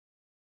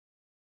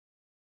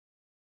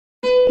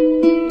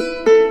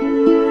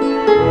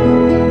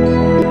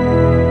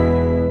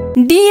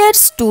Dear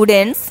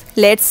students,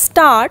 let's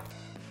start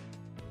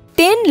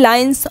 10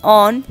 lines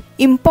on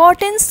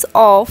importance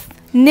of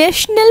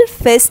National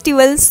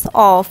Festivals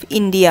of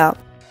India.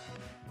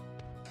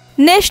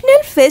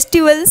 National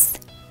festivals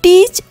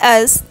teach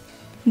us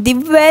the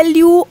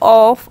value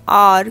of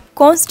our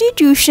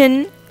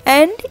constitution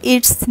and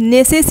its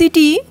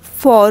necessity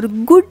for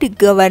good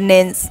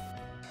governance.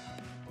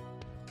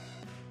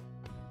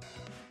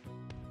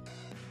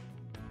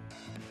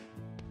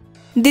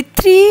 The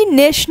three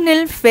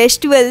national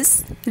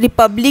festivals,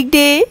 Republic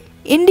Day,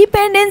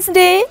 Independence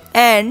Day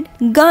and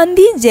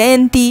Gandhi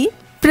Jayanti,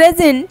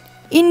 present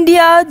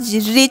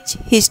India's rich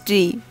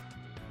history.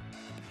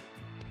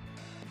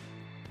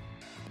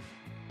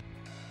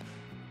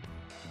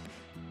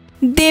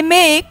 They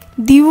make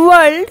the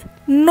world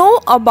know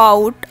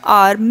about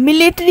our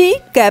military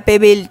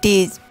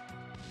capabilities.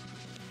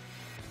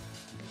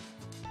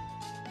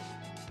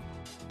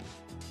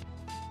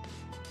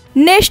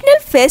 National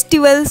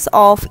Festivals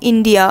of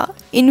India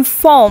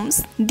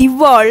informs the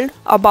world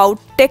about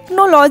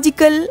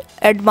technological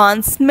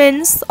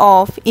advancements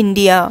of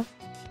India.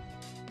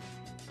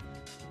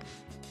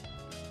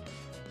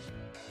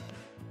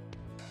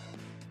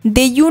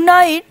 They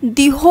unite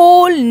the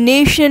whole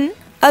nation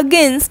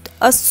against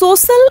a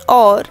social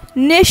or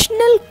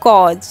national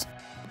cause.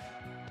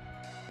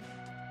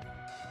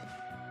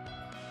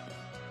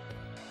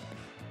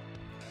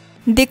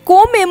 They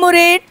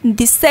commemorate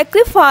the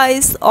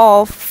sacrifice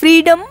of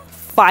freedom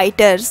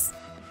fighters.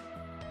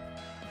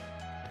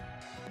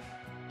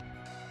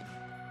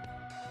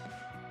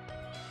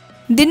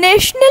 The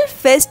national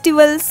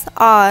festivals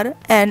are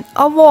an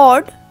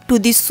award to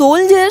the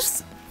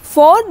soldiers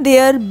for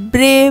their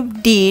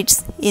brave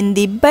deeds in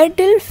the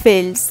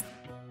battlefields.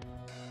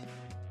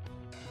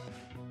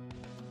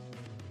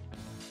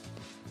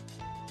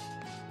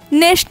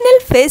 National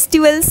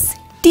festivals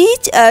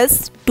teach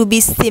us to be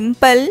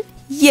simple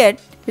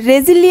yet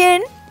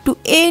resilient to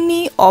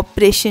any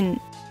oppression.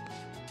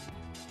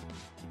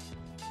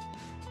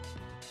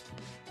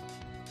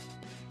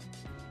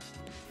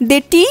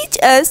 They teach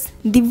us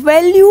the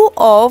value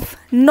of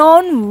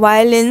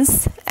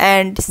non-violence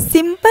and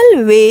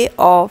simple way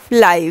of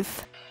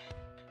life.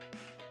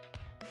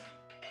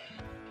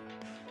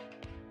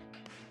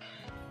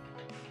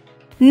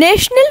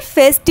 National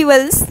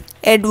festivals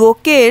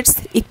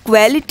advocates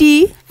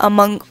equality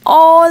among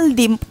all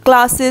the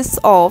classes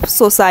of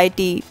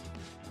society.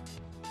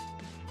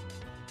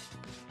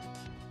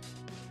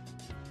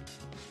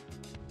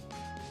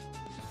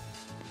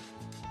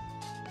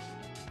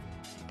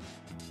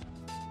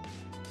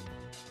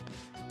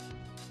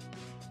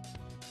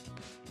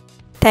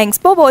 Thanks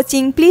for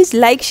watching. Please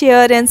like,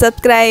 share and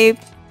subscribe.